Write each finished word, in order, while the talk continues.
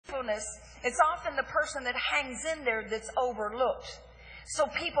faithfulness, it's often the person that hangs in there that's overlooked. So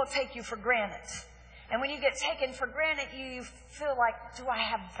people take you for granted. And when you get taken for granted, you feel like, do I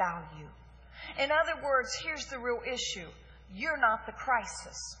have value? In other words, here's the real issue. You're not the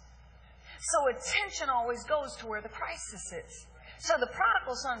crisis. So attention always goes to where the crisis is. So the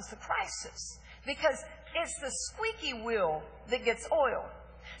prodigal son's the crisis because it's the squeaky wheel that gets oil.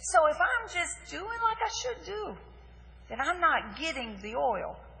 So if I'm just doing like I should do, then I'm not getting the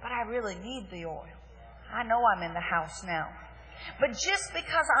oil, but I really need the oil. I know I'm in the house now. But just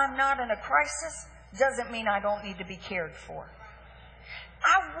because I'm not in a crisis doesn't mean I don't need to be cared for.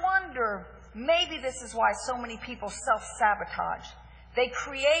 I wonder, maybe this is why so many people self-sabotage. They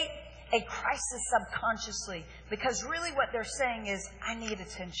create a crisis subconsciously because really what they're saying is, I need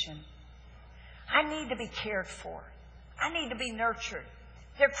attention. I need to be cared for. I need to be nurtured.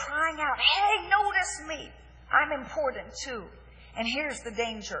 They're crying out, hey, notice me. I'm important too. And here's the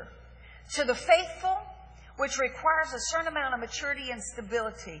danger. To the faithful, which requires a certain amount of maturity and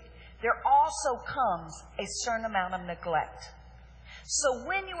stability, there also comes a certain amount of neglect. So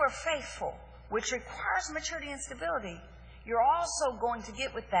when you are faithful, which requires maturity and stability, you're also going to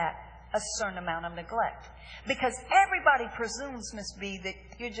get with that a certain amount of neglect. Because everybody presumes, Miss B, that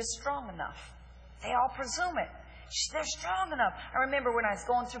you're just strong enough. They all presume it. They're strong enough. I remember when I was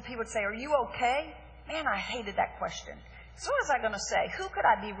going through, people would say, are you okay? Man, I hated that question. So what was I going to say? Who could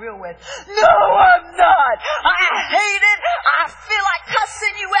I be real with? No, I'm not. I hate it. I feel like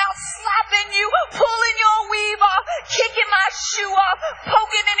cussing you out, slapping you, pulling your weave off, kicking my shoe off,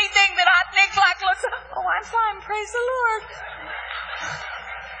 poking anything that I think like looks. Oh, I'm fine. Praise the Lord.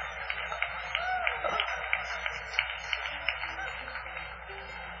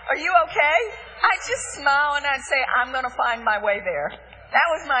 Are you okay? I just smile and I'd say, I'm going to find my way there.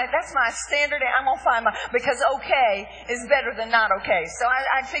 That's my standard. I'm going to find because okay is better than not okay. So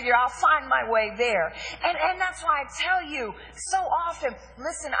I figure I'll find my way there. And that's why I tell you so often,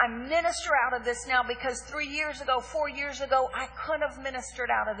 listen, I minister out of this now because 4 years ago, I couldn't have ministered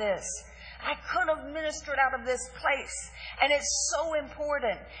out of this. I could have ministered out of this place. And it's so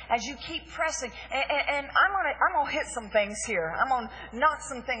important as you keep pressing. And I'm gonna hit some things here. I'm going to knock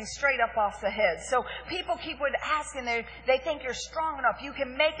some things straight up off the head. So people keep asking, they think you're strong enough. You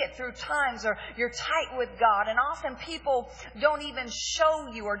can make it through times or you're tight with God. And often people don't even show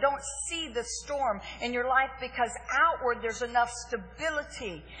you or don't see the storm in your life because outward there's enough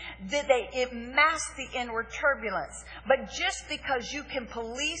stability that it masks the inward turbulence. But just because you can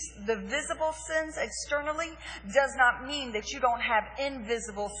police the visible sins externally does not mean that you don't have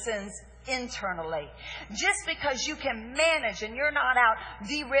invisible sins internally. Just because you can manage and you're not out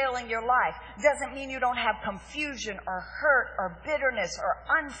derailing your life doesn't mean you don't have confusion or hurt or bitterness or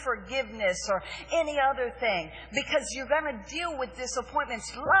unforgiveness or any other thing. Because you're going to deal with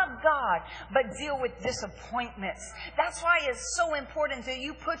disappointments. Love God, but deal with disappointments. That's why it's so important that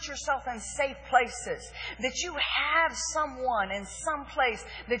you put yourself in safe places. That you have someone in some place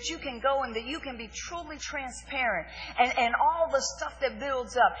that you can go and that you can be truly transparent. And all the stuff that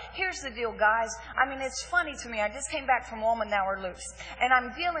builds up. Here's the deal, guys. I mean, it's funny to me. I just came back from Woman Now We're Loose. And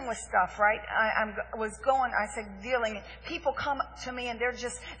I'm dealing with stuff, right? People come to me and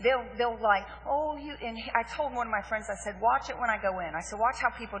they'll like, oh, you, and I told one of my friends, I said, watch it when I go in. I said, watch how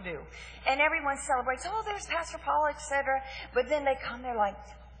people do. And everyone celebrates, oh, there's Pastor Paula, etc. But then they come, they're like,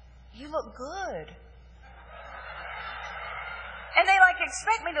 you look good. And they like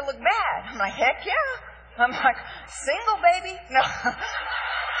expect me to look bad. I'm like, heck yeah. I'm like, single, baby. No.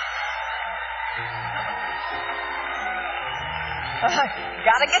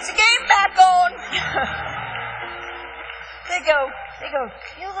 Gotta get your game back on. They go,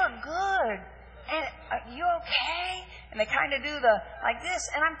 you look good. And are you okay? And they kind of do like this.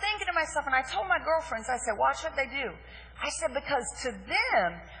 And I'm thinking to myself, and I told my girlfriends, I said, watch what they do. I said, because to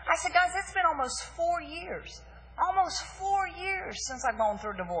them, I said, guys, it's been almost 4 years. Almost 4 years since I've gone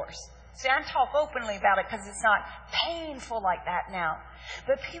through divorce. See, I talk openly about it because it's not painful like that now.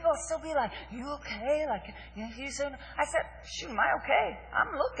 But people will still be like, you okay? Like, you said, I said, shoot, am I okay?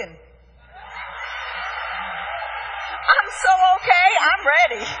 I'm looking. I'm so okay. I'm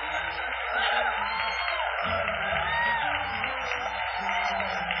ready.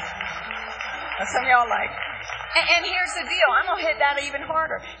 And some of y'all like, and here's the deal. I'm going to hit that even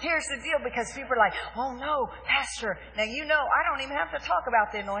harder. Here's the deal, because people are like, oh no, Pastor. Now, you know, I don't even have to talk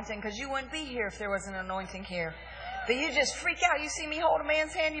about the anointing because you wouldn't be here if there was an anointing here. But you just freak out. You see me hold a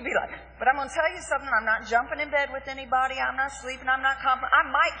man's hand, you'd be like, but I'm going to tell you something. I'm not jumping in bed with anybody. I'm not sleeping. I'm not I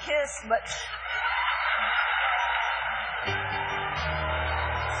might kiss, but...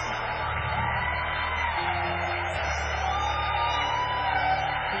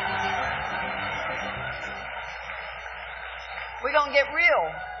 we're going to get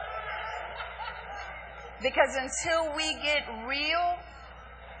real. Because until we get real,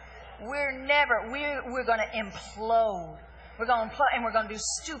 we're going to implode. We're going to implode, and we're going to do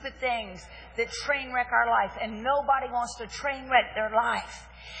stupid things that train wreck our life. And nobody wants to train wreck their life.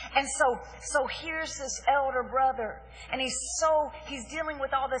 And so here's this elder brother, and he's dealing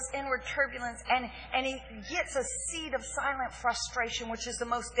with all this inward turbulence, and he gets a seed of silent frustration, which is the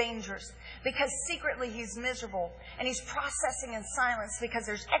most dangerous, because secretly he's miserable, and he's processing in silence because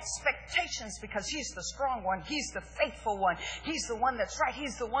there's expectations, because he's the strong one, he's the faithful one, he's the one that's right,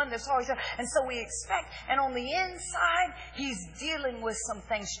 he's the one that's always right. And so we expect, and on the inside, he's dealing with some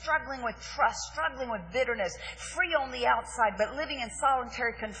things, struggling with trust, struggling with bitterness, free on the outside, but living in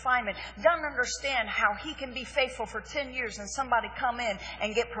solitary confinement, doesn't understand how he can be faithful for 10 years and somebody come in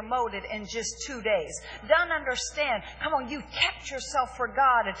and get promoted in just 2 days. Doesn't understand, come on, you kept yourself for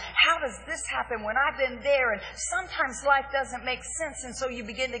God, and how does this happen when I've been there? And sometimes life doesn't make sense, and so you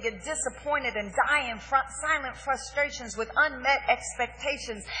begin to get disappointed and die in silent frustrations with unmet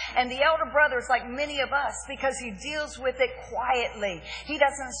expectations. And the elder brother is like many of us, because he deals with it quietly. He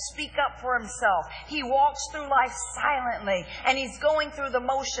doesn't speak up for himself. He walks through life silently, and he's going through the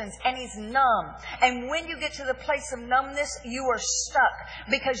motions, and he's numb. And when you get to the place of numbness, you are stuck,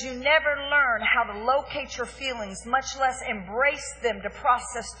 because you never learn how to locate your feelings, much less embrace them to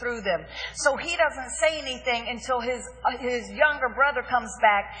process through them. So he doesn't say anything until his younger brother comes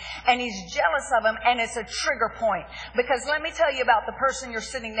back, and he's jealous of him, and it's a trigger point. Because let me tell you about the person you're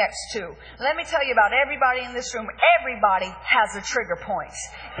sitting next to. Let me tell you about everybody in this room. Everybody has a trigger point.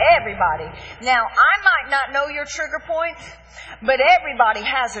 Everybody. Now, I might not know your trigger point, but everybody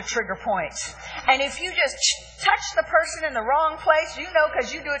has a trigger point. And if you just touch the person in the wrong place, you know,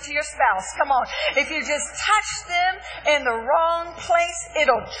 because you do it to your spouse. Come on. If you just touch them in the wrong place,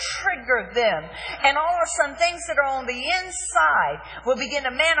 it'll trigger them. And all of a sudden, things that are on the inside will begin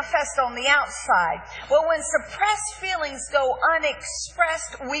to manifest on the outside. Well, when suppressed feelings go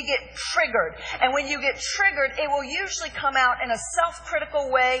unexpressed, we get triggered. And when you get triggered, it will usually come out in a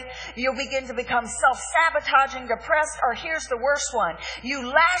self-critical way. You'll begin to become self-sabotaging, depressed, or here's the worst one. You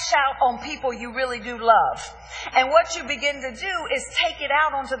lash out on people you really do love. And what you begin to do is take it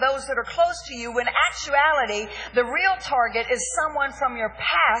out onto those that are close to you, when actuality, the real target is someone from your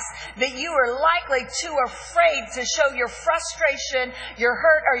past that you are likely too afraid to show your frustration, your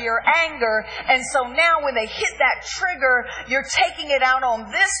hurt, or your anger. And so now when they hit that trigger, you're taking it out on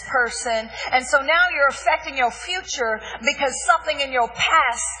this person. And so now you're affecting your future, because something in your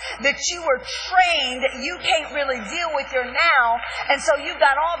past that you were trained, you can't really deal with your now. And so you've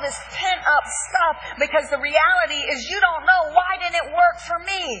got all this pent up stuff, because the reality is you don't know, why didn't it work for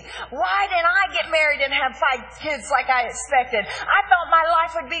me? Why didn't I get married and have 5 kids like I expected? I thought my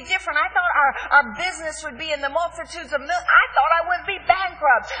life would be different. I thought our business would be in the multitudes of millions. I thought I wouldn't be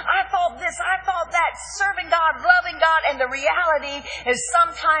bankrupt. I thought this, I thought that, serving God, loving God. And the reality is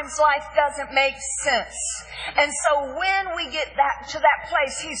sometimes life doesn't make sense. And so when we get to that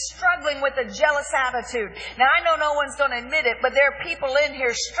place, he's struggling with a jealous attitude. Now, I know no one's going to admit it, but there are people in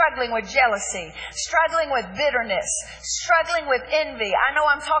here struggling with jealousy, struggling with bitterness, struggling with envy. I know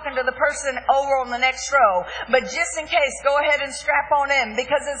I'm talking to the person over on the next row, but just in case, go ahead and strap on in,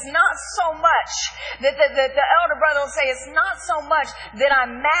 because it's not so much that the elder brother will say, it's not so much that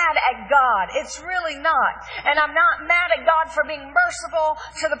I'm mad at God. It's really not. And I'm not mad at God for being merciful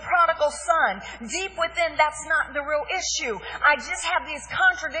to the prodigal son. Deep within, that's not the real issue. I just have these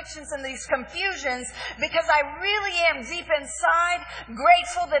contradictions and these confusions, because I really am deep inside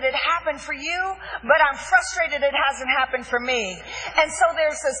grateful that it happened for you, but I'm frustrated it hasn't happened for me. And so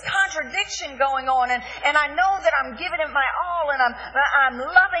there's this contradiction going on, and I know that I'm giving it my all, and I'm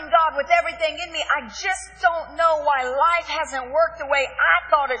loving God with everything in me. I just don't know why life hasn't worked the way I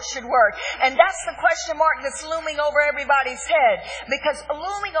thought it should work. And that's the question mark that's looming over everybody's head, because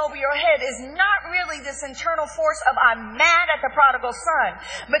looming over your head is not really this internal force of I'm mad at the prodigal son,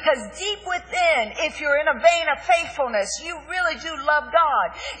 because deep within, if you're in a vein of faithfulness, you really do love God.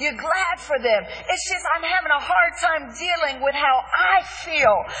 You're glad for them. It's just I'm having a hard time dealing with how I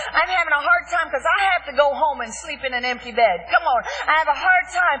feel. I'm having a hard time because I have to go home and sleep in an empty bed. Come on. I have a hard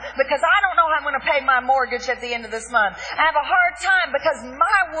time because I don't know how I'm going to pay my mortgage at the end of this month. I have a hard time because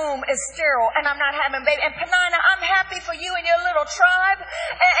my womb is sterile and I'm not having a baby. And Penina, I'm happy for you and your little tribe.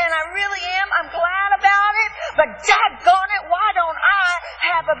 And I really am. I'm glad about it. But daggone it, why don't I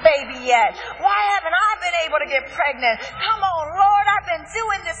have a baby yet? Why haven't I been able to get pregnant? Come on, Lord, I've been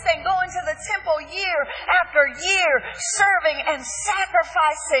doing this thing, going to the temple year after year, serving and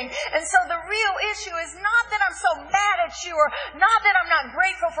sacrificing. And so the real issue is not that I'm so mad at you, or not that I'm not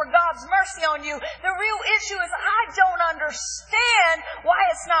grateful for God's mercy on you. The real issue is I don't understand why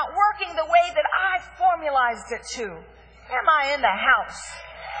it's not working the way that I formalized it to. Am I in the house?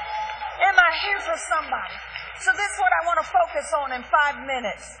 Am I here for somebody? So this is what I want to focus on in 5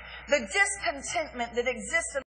 minutes. The discontentment that exists in